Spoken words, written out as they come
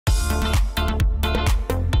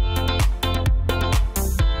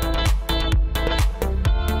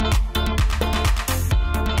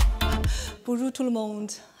Bonjour tout le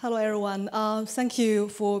monde. Hello everyone. Thank you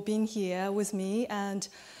for being here with me, and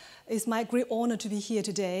it's my great honor to be here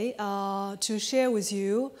today to share with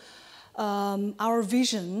you our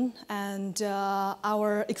vision and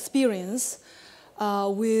our experience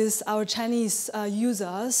with our Chinese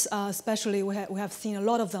users. Especially, we have seen a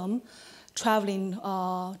lot of them traveling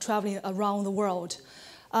around the world.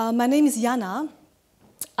 My name is Yana.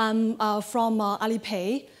 I'm from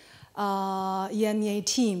Alipay EMEA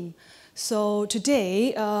team. So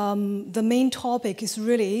today, the main topic is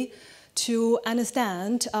really to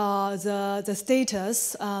understand the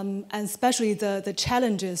status and especially the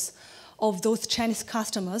challenges of those Chinese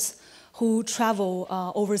customers who travel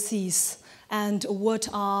overseas and what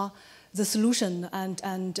are the solution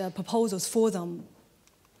and proposals for them.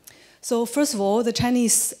 So first of all, the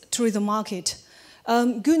Chinese tourism market.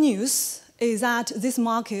 Good news is that this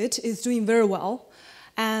market is doing very well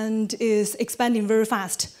and is expanding very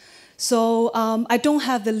fast. So I don't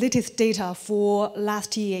have the latest data for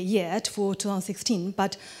last year yet, for 2016,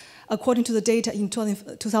 but according to the data in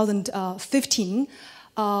 2015,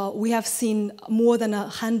 we have seen more than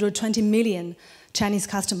 120 million Chinese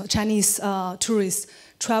tourists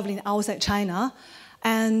traveling outside China.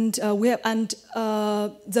 And,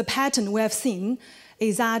 the pattern we have seen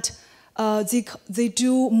is that they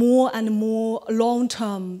do more and more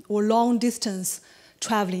long-term or long-distance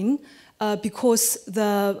traveling because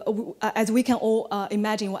as we can all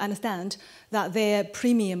imagine or understand, that their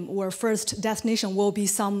premium or first destination will be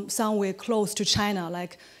somewhere close to China,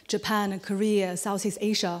 like Japan, Korea, Southeast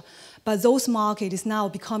Asia. But those markets is now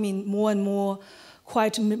becoming more and more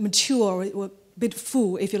quite mature, or a bit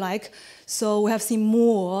full, if you like. So we have seen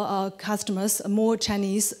more customers, more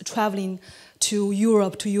Chinese traveling to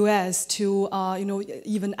Europe, to US, to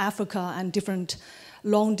even Africa and different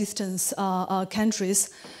long-distance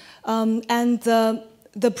countries. And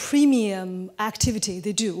the premium activity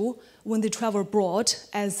they do when they travel abroad,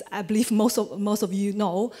 as I believe most of you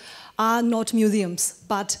know, are not museums,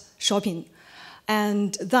 but shopping.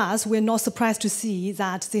 And thus, we're not surprised to see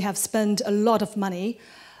that they have spent a lot of money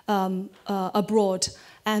abroad.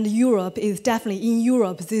 And Europe is definitely, in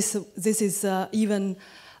Europe, this is even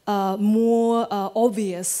more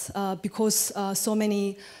obvious because so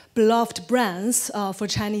many beloved brands for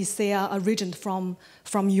Chinese, they are originated from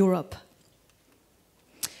Europe.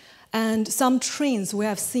 And some trends we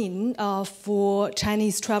have seen for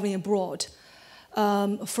Chinese traveling abroad.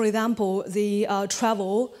 For example, they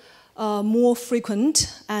travel more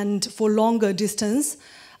frequent and for longer distance.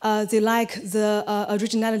 They like the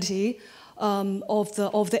originality of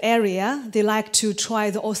the area. They like to try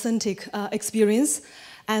the authentic experience.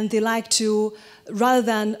 And they like to, rather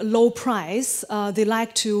than low price, they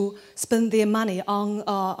like to spend their money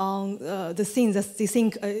on the things that they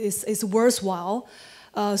think is worthwhile.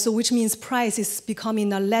 So which means price is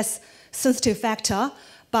becoming a less sensitive factor,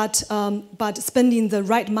 but spending the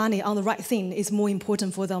right money on the right thing is more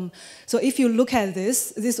important for them. So if you look at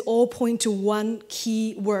this all point to one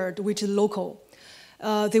key word, which is local.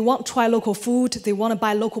 They want to try local food, they want to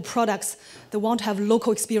buy local products, they want to have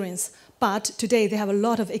local experience. But today they have a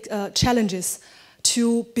lot of challenges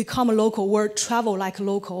to become a local or travel like a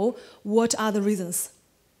local. What are the reasons?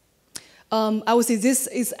 I would say this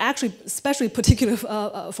is actually especially particular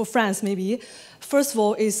for France, maybe. First of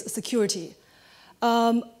all is security.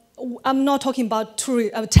 I'm not talking about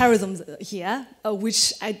terrorism here,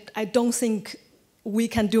 which I don't think we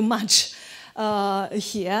can do much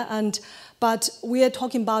here. But we are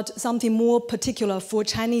talking about something more particular for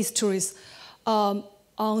Chinese tourists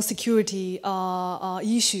on security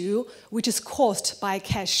issue, which is caused by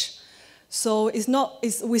cash. So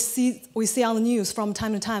we see on the news from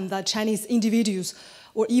time to time that Chinese individuals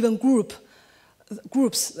or even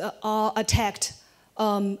groups are attacked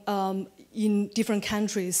in different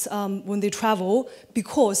countries when they travel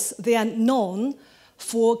because they are known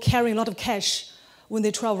for carrying a lot of cash when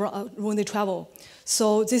they travel.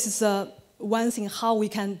 So this is one thing how we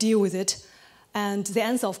can deal with it, and the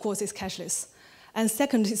answer, of course, is cashless. And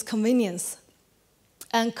second is convenience.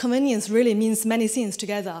 And convenience really means many things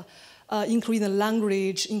together, including the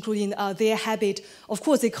language, including their habit. Of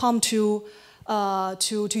course, they come to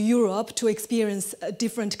Europe to experience a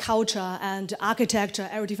different culture and architecture,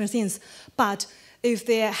 every different things. But if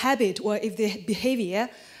their habit or if their behavior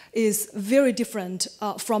is very different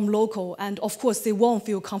from local, and of course they won't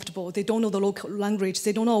feel comfortable. They don't know the local language.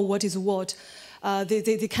 They don't know what is what.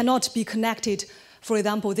 They cannot be connected. For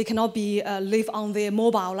example, they cannot live on their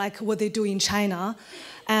mobile like what they do in China,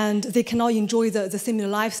 and they cannot enjoy the similar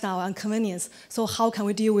lifestyle and convenience. So how can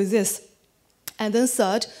we deal with this? And then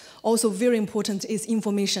third, also very important, is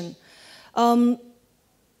information.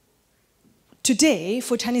 today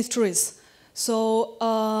for Chinese tourists. So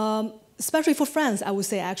especially for France, I would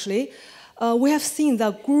say actually, we have seen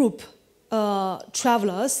that group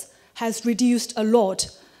travelers has reduced a lot.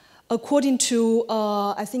 According to,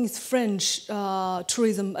 I think it's French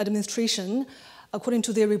Tourism Administration, according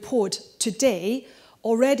to their report today,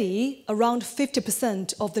 already around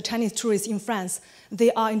 50% of the Chinese tourists in France,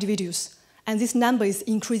 they are individuals. And this number is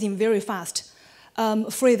increasing very fast.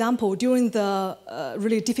 For example, during the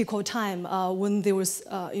really difficult time when there was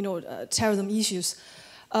terrorism issues,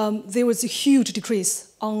 there was a huge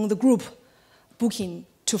decrease on the group booking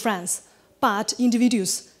to France. But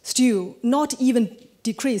individuals still not even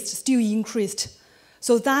decreased, still increased.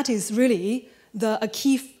 So that is really a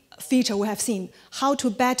key feature we have seen, how to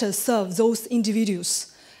better serve those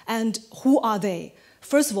individuals. And who are they?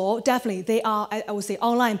 First of all, definitely they are, I would say,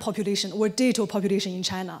 online population or digital population in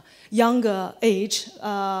China. Younger age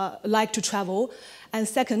like to travel. And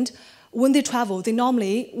second, when they travel, they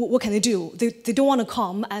normally, what can they do? They don't want to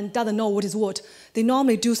come and doesn't know what is what. They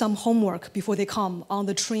normally do some homework before they come on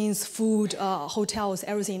the trains, food, hotels,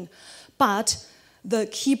 everything. But the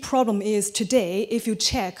key problem is today, if you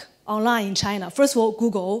check online in China, first of all,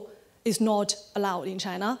 Google is not allowed in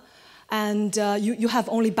China. And you have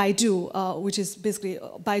only Baidu, which is basically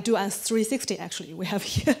Baidu and 360 actually we have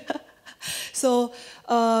here. So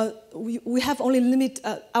we have only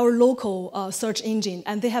our local search engine,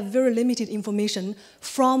 and they have very limited information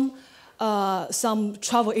from some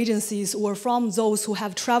travel agencies or from those who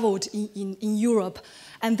have traveled in Europe.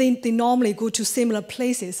 And they normally go to similar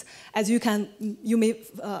places. As you may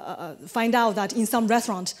find out that in some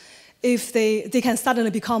restaurant, if they can suddenly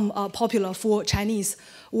become popular for Chinese,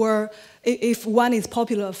 or if one is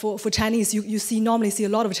popular for Chinese, you normally see a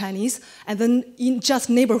lot of Chinese, and then in just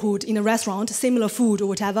neighborhood in a restaurant, similar food or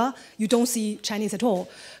whatever, you don't see Chinese at all.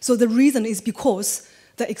 So the reason is because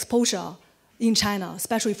the exposure in China,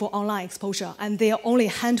 especially for online exposure, and there are only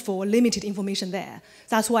a handful, limited information there.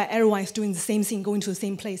 That's why everyone is doing the same thing, going to the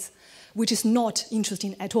same place, which is not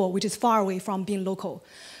interesting at all, which is far away from being local.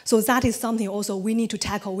 So that is something also we need to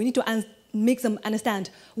tackle. We need to make them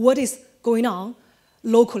understand what is going on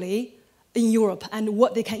locally in Europe and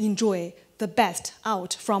what they can enjoy the best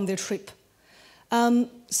out from their trip.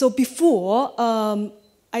 So before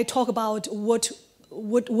I talk about what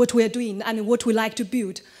we are doing and what we like to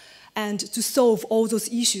build and to solve all those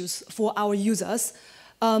issues for our users,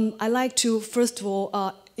 I'd like to first of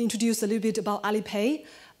all introduce a little bit about Alipay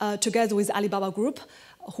together with Alibaba Group,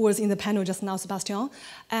 who was in the panel just now, Sebastian.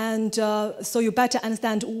 And so you better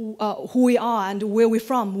understand who we are and where we're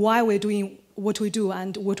from, why we're doing what we do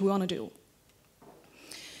and what we want to do.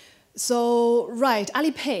 So, right,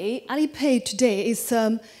 Alipay today is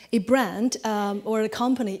a brand or a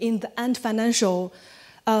company in the Ant Financial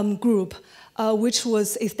group, which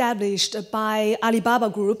was established by Alibaba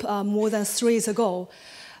Group more than 3 years ago.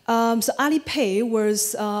 So Alipay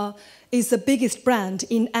is the biggest brand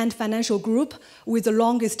in Ant Financial Group with the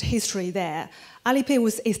longest history there. Alipay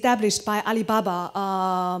was established by Alibaba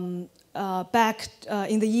back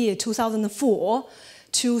in the year 2004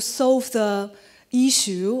 to solve the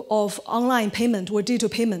issue of online payment or digital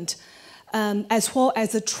payment, as well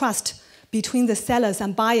as the trust between the sellers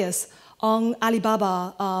and buyers on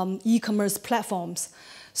Alibaba e-commerce platforms.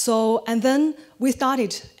 So, and then we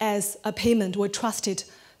started as a payment or trusted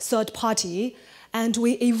third party, and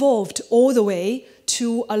we evolved all the way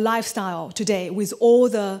to a lifestyle today with all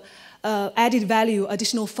the added value,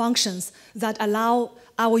 additional functions that allow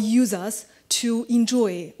our users to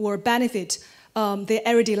enjoy or benefit their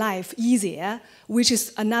everyday life easier, which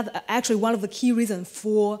is actually one of the key reasons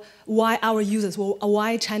for why our users,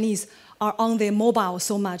 why Chinese are on their mobile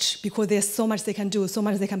so much, because there's so much they can do, so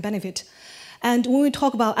much they can benefit. And when we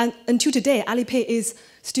talk about, and until today, Alipay is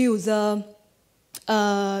still the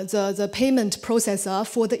payment processor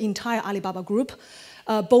for the entire Alibaba Group,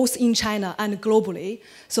 both in China and globally.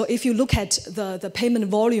 So if you look at the payment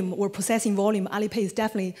volume or processing volume, Alipay is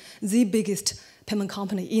definitely the biggest payment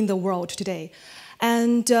company in the world today.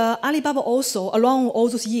 And Alibaba also, along all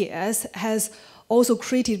those years, has also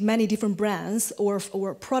created many different brands or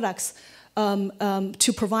products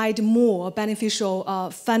to provide more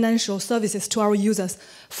beneficial financial services to our users.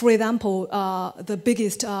 For example, the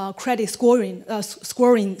biggest credit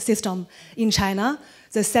scoring system in China,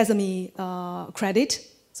 the Sesame Credit,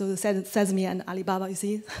 so the Sesame and Alibaba, you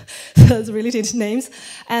see, the related names,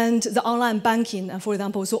 and the online banking, for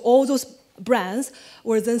example. So all those brands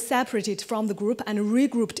were then separated from the group and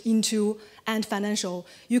regrouped into Ant Financial.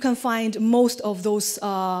 You can find most of those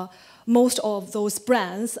most of those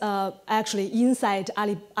brands actually inside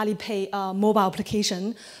Alipay mobile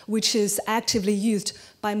application, which is actively used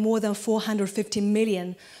by more than 450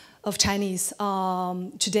 million of Chinese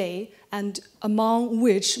today, and among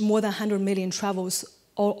which more than 100 million travels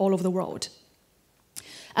all over the world.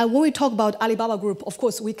 And when we talk about Alibaba Group, of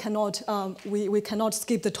course, we cannot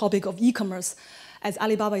skip the topic of e-commerce, as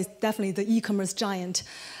Alibaba is definitely the e-commerce giant.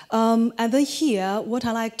 And then here, what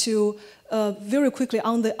I like to very quickly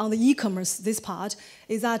on the e-commerce, this part,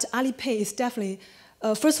 is that Alipay is definitely,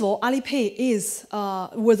 first of all, Alipay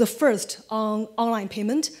was the first online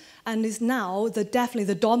payment, and is now definitely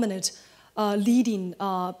the dominant leading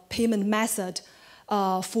payment method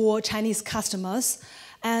for Chinese customers.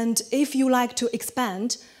 And if you like to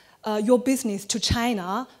expand your business to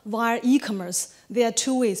China via e-commerce, there are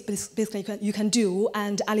two ways basically you can do,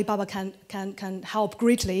 and Alibaba can help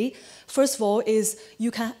greatly. First of all is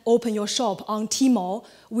you can open your shop on Tmall,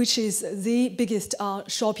 which is the biggest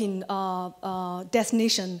shopping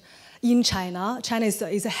destination in China. China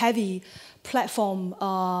is a heavy platform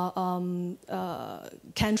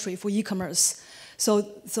country for e-commerce. So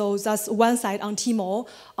that's one side on Tmall.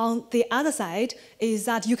 On the other side is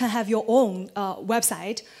that you can have your own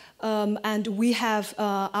website, and we have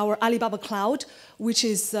our Alibaba Cloud, which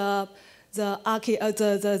is the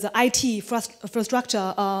IT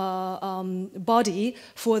infrastructure body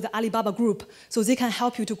for the Alibaba Group. So they can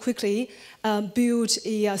help you to quickly build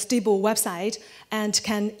a stable website and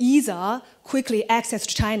can either quickly access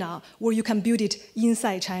to China, or you can build it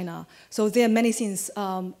inside China. So there are many things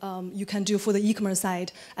you can do for the e-commerce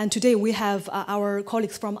side. And today we have our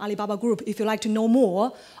colleagues from Alibaba Group. If you'd like to know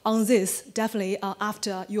more on this, definitely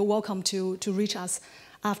after, you're welcome to reach us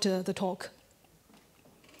after the talk.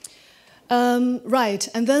 Right,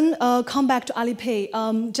 and then come back to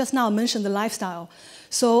Alipay. Just now I mentioned the lifestyle.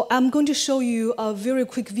 So I'm going to show you a very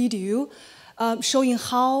quick video showing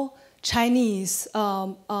how Chinese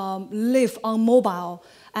live on mobile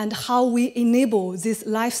and how we enable this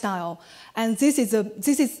lifestyle. And this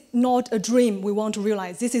is not a dream we want to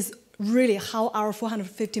realize. This is really how our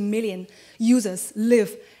 450 million users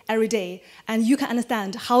live every day. And you can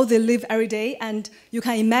understand how they live every day, and you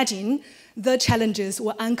can imagine the challenges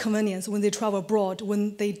or inconvenience when they travel abroad,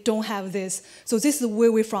 when they don't have this. So this is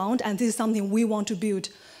where we found, and this is something we want to build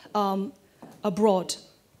abroad.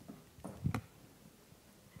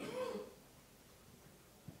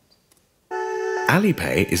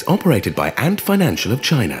 Alipay is operated by Ant Financial of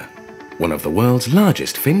China, one of the world's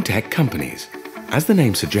largest fintech companies. As the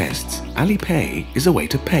name suggests, Alipay is a way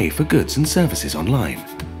to pay for goods and services online.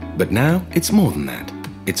 But now it's more than that.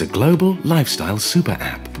 It's a global lifestyle super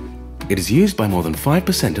app. It is used by more than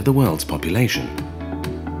 5% of the world's population.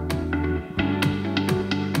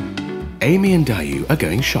 Amy and Dayu are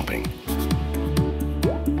going shopping.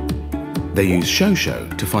 They use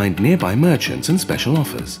Shosho to find nearby merchants and special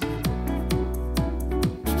offers.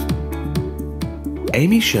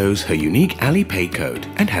 Amy shows her unique Alipay code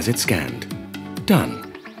and has it scanned.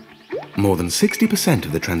 Done. More than 60%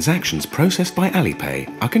 of the transactions processed by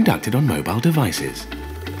Alipay are conducted on mobile devices.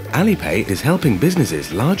 Alipay is helping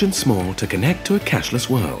businesses large and small to connect to a cashless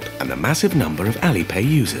world and the massive number of Alipay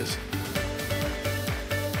users.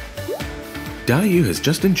 Dayu has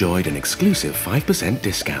just enjoyed an exclusive 5%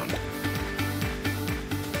 discount.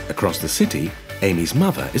 Across the city, Amy's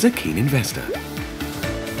mother is a keen investor.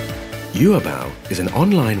 Yuebao is an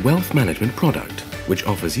online wealth management product which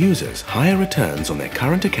offers users higher returns on their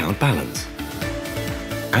current account balance.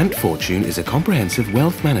 Ant Fortune is a comprehensive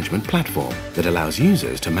wealth management platform that allows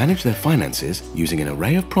users to manage their finances using an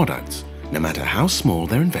array of products, no matter how small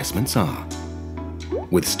their investments are.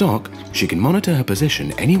 With stock, she can monitor her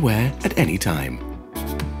position anywhere at any time.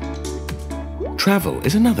 Travel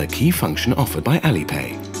is another key function offered by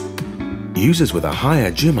Alipay. Users with a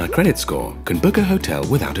higher Juma credit score can book a hotel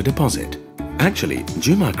without a deposit. Actually,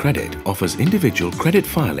 Juma Credit offers individual credit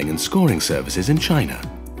filing and scoring services in China.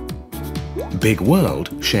 Big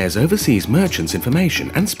World shares overseas merchants'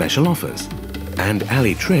 information and special offers. And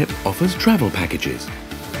Ali Trip offers travel packages.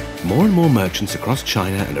 More and more merchants across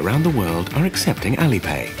China and around the world are accepting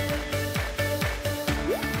Alipay.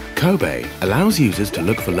 Kobe allows users to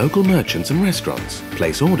look for local merchants and restaurants,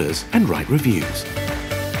 place orders and write reviews.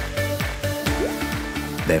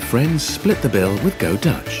 Their friends split the bill with Go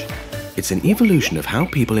Dutch. It's an evolution of how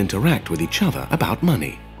people interact with each other about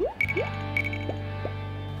money.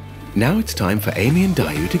 Now it's time for Amy and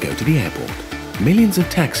Dayu to go to the airport. Millions of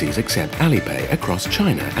taxis accept Alipay across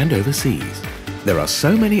China and overseas. There are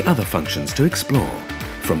so many other functions to explore,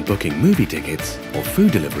 from booking movie tickets or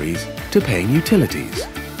food deliveries to paying utilities,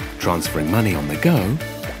 transferring money on the go,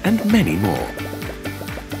 and many more.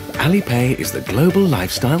 Alipay is the global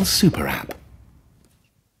lifestyle super app.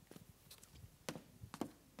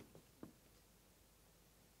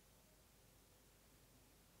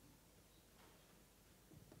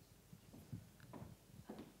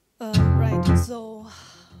 Right, so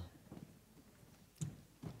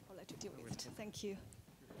I'll let you deal with it. Thank you.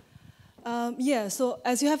 Yeah, so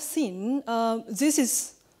as you have seen, this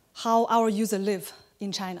is how our users live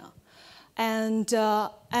in China.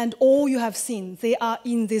 And all you have seen, they are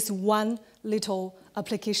in this one little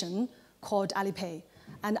application called Alipay.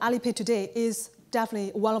 And Alipay today is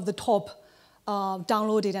definitely one of the top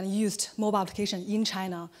downloaded and used mobile application in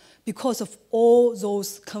China because of all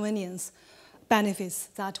those convenience benefits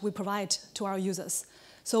that we provide to our users.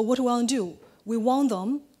 So what we want to do, we want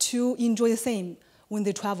them to enjoy the same when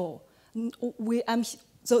they travel.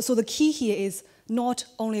 So the key here is not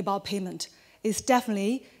only about payment, it's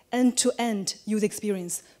definitely end-to-end user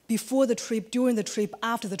experience, before the trip, during the trip,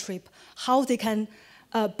 after the trip, how they can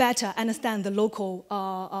better understand the local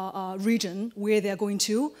region where they're going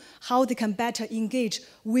to, how they can better engage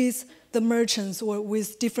with the merchants or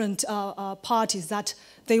with different parties that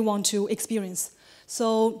they want to experience.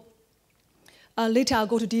 So later I'll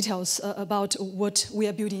go to details about what we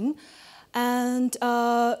are building. And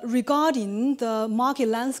regarding the market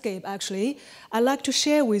landscape, actually, I'd like to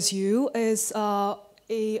share with you is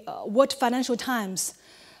what Financial Times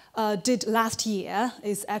did last year,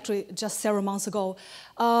 is actually just several months ago.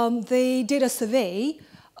 They did a survey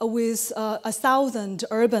with 1,000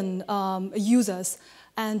 urban users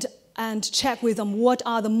and check with them what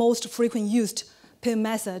are the most frequent used payment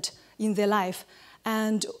method in their life.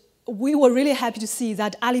 And we were really happy to see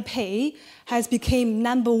that Alipay has become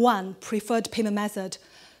 #1 preferred payment method,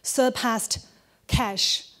 surpassed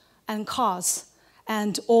cash and cards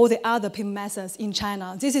and all the other payment methods in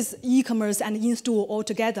China. This is e-commerce and in-store all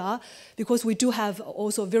together, because we do have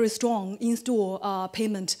also very strong in-store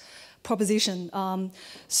payment proposition.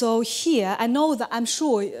 So here, I know that I'm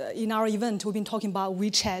sure in our event we've been talking about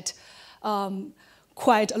WeChat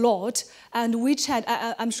quite a lot. And WeChat,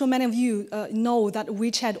 I'm sure many of you know that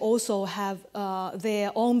WeChat also have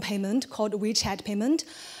their own payment called WeChat payment.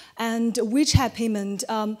 And WeChat payment,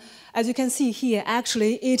 as you can see here,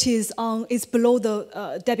 actually it's below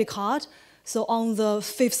the debit card, so on the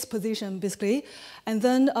 5th position basically. And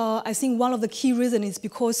then I think one of the key reasons is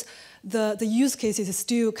because the use cases is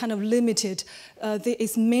still kind of limited.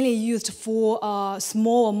 It's mainly used for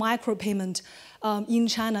small or micro payment in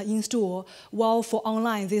China in store, while for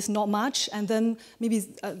online there's not much. And then maybe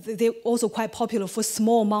they're also quite popular for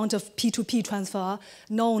small amount of P2P transfer,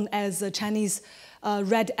 known as the Chinese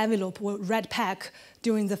red envelope or red pack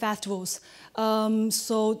during the festivals.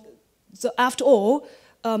 So after all,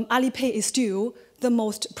 Alipay is still the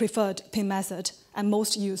most preferred payment method and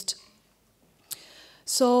most used.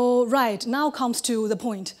 So right, now comes to the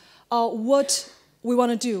point. What we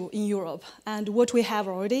want to do in Europe and what we have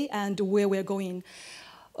already and where we're going.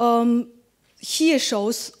 Here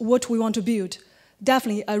shows what we want to build.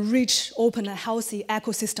 Definitely a rich, open, and healthy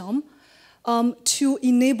ecosystem to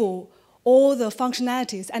enable all the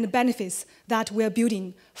functionalities and benefits that we're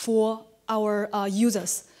building for our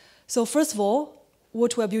users. So first of all,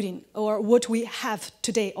 what we're building, or what we have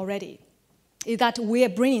today already, is that we are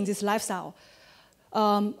bringing this lifestyle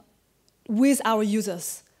with our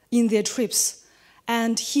users in their trips.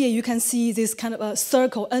 And here you can see this kind of a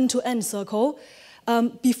circle, end-to-end circle.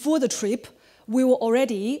 Before the trip, we were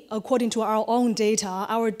already, according to our own data,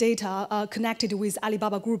 connected with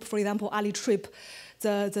Alibaba Group, for example, AliTrip,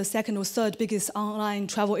 the second or third biggest online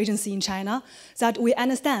travel agency in China, that we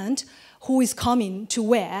understand who is coming to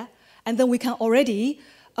where, and then we can already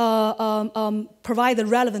provide the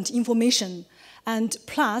relevant information. And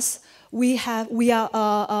plus, we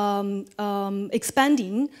are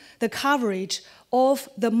expanding the coverage of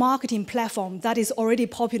the marketing platform that is already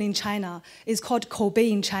popular in China. It's called Koubei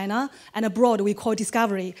in China, and abroad we call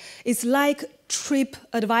Discovery. It's like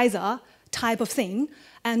TripAdvisor type of thing.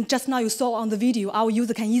 And just now you saw on the video, our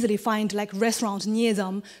user can easily find like restaurants near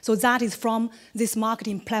them. So that is from this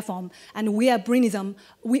marketing platform. And we are bringing them,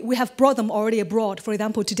 we have brought them already abroad. For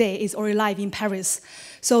example, today is already live in Paris.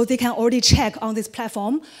 So they can already check on this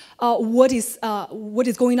platform what is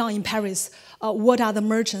going on in Paris, what are the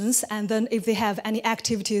merchants, and then if they have any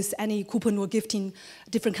activities, any coupon or gifting,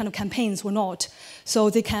 different kind of campaigns or not.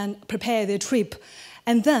 So they can prepare their trip.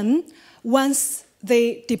 And then once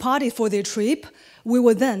they departed for their trip, we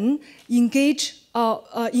will then engage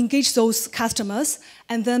those customers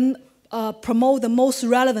and then promote the most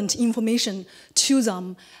relevant information to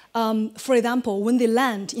them For example, when they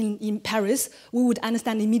land in Paris, we would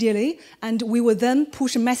understand immediately, and we would then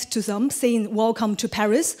push a message to them saying, "Welcome to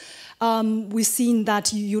Paris. We've seen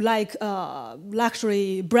that you like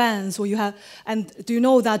luxury brands, or you have, and do you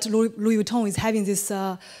know that Louis Vuitton is having this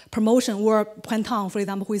promotion, or Printemps, for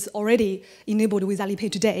example, who is already enabled with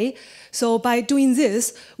Alipay today." So by doing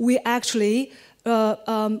this, we actually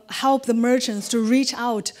help the merchants to reach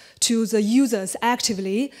out to the users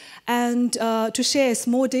actively and to share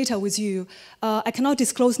small data with you. I cannot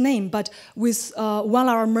disclose name, but with one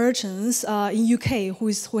of our merchants in UK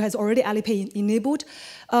who has already Alipay enabled,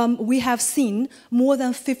 we have seen more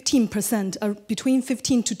than 15%, between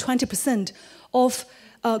 15 to 20% of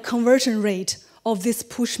conversion rate of this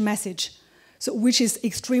push message, so which is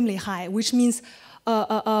extremely high, which means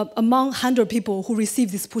among 100 people who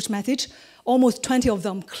received this push message, almost 20 of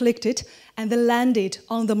them clicked it and then landed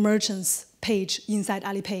on the merchant's page inside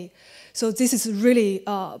Alipay. So this is really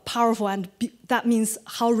powerful, and that means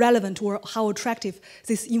how relevant or how attractive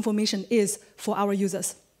this information is for our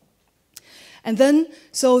users. And then,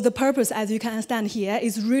 so the purpose, as you can understand here,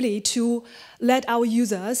 is really to let our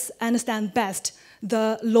users understand best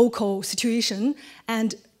the local situation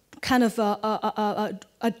and kind of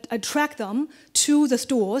attract them to the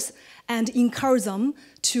stores and encourage them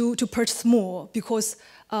to purchase more, because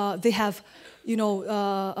they have, you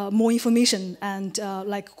know, more information and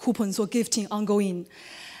like coupons or gifting ongoing.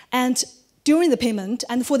 And during the payment,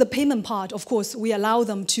 and for the payment part, of course, we allow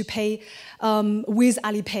them to pay with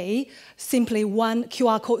Alipay, simply one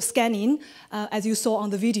QR code scanning, as you saw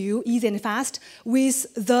on the video, easy and fast, with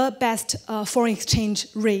the best foreign exchange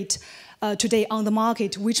rate today on the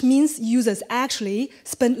market, which means users actually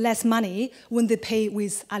spend less money when they pay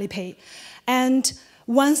with Alipay. And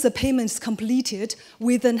once the payment is completed,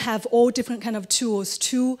 we then have all different kind of tools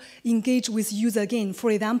to engage with user again.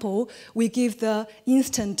 For example, we give the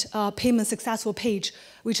instant payment successful page,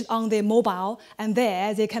 which is on their mobile, and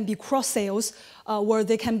there they can be cross-sales, where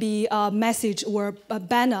they can be a message or a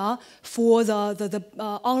banner for the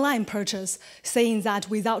online purchase, saying that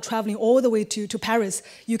without traveling all the way to Paris,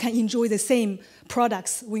 you can enjoy the same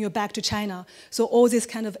products when you're back to China. So all this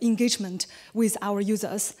kind of engagement with our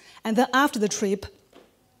users. And then after the trip,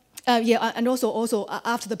 and also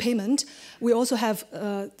after the payment, we also have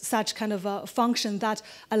such kind of a function that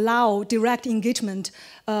allow direct engagement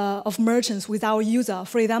of merchants with our user.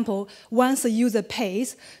 For example, once the user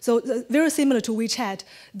pays, so very similar to WeChat,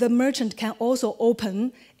 the merchant can also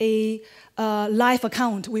open a live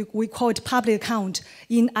account. We call it public account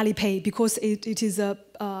in Alipay, because it is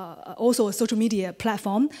also a social media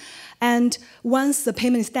platform. And once the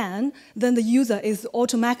payment is done, then the user is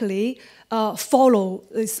automatically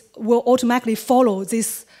will automatically follow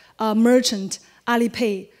this merchant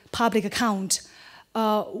Alipay public account,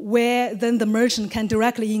 where then the merchant can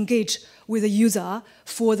directly engage with the user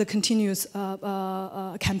for the continuous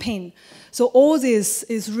campaign. So all this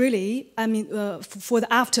is really, I mean, for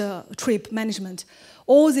the after trip management,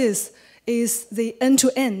 all this is the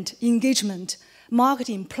end-to-end engagement,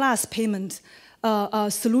 marketing plus payment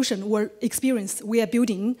solution or experience we are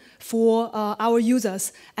building for our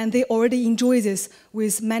users, and they already enjoy this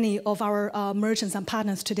with many of our merchants and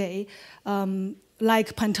partners today,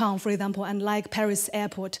 like Printemps, for example, and like Paris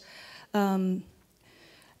Airport.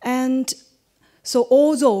 And so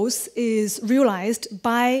all those is realized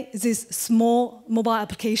by this small mobile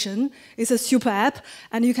application. It's a super app,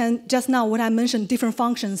 and you can, just now when I mentioned different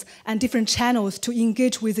functions and different channels to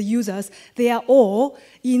engage with the users, they are all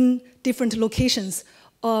in different locations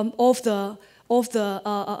of the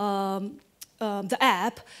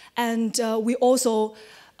app, and we also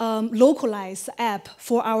localize the app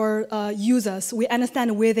for our users. We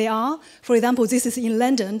understand where they are. For example, this is in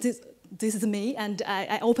London. This is me, and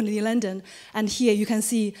I opened it in London, and here you can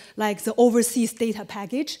see like the overseas data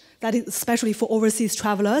package that is especially for overseas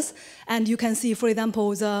travelers, and you can see, for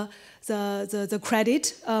example, the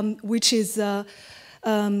credit, which is the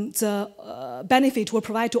benefit we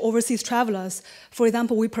provide to overseas travelers. For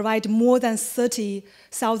example, we provide more than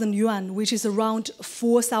 30,000 yuan, which is around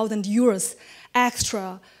 4,000 euros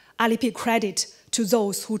extra Alipay credit to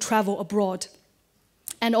those who travel abroad.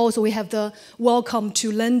 And also we have the welcome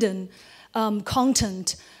to London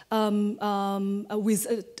content with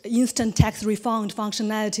instant tax refund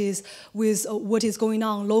functionalities, with what is going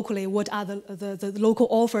on locally, what are the local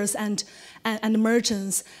offers and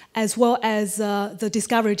merchants, as well as the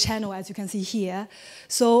discovery channel, as you can see here.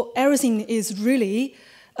 So everything is really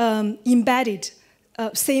embedded,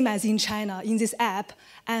 same as in China, in this app,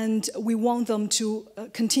 and we want them to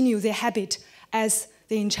continue their habit as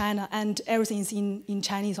in China, and everything is in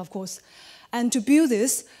Chinese, of course. And to build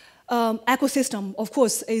this, ecosystem, of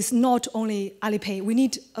course, is not only Alipay. We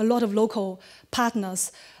need a lot of local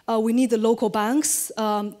partners. We need the local banks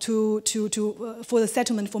for the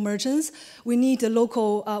settlement for merchants. We need the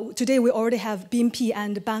local, today we already have BNP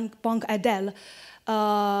and Bank Adel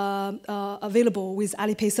available with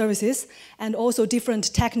Alipay services, and also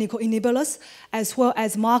different technical enablers, as well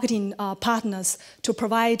as marketing partners to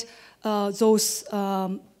provide those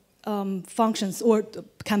functions or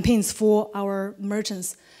campaigns for our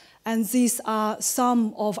merchants. And these are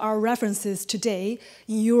some of our references today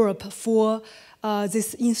in Europe for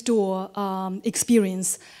this in-store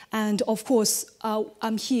experience. And of course,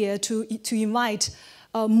 I'm here to invite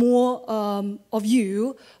more of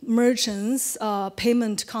you, merchants,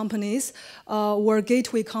 payment companies, or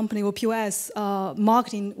gateway company, or POS,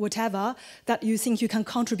 marketing, whatever, that you think you can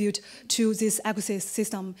contribute to this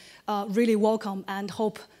ecosystem. Really welcome and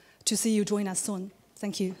hope to see you join us soon.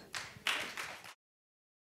 Thank you.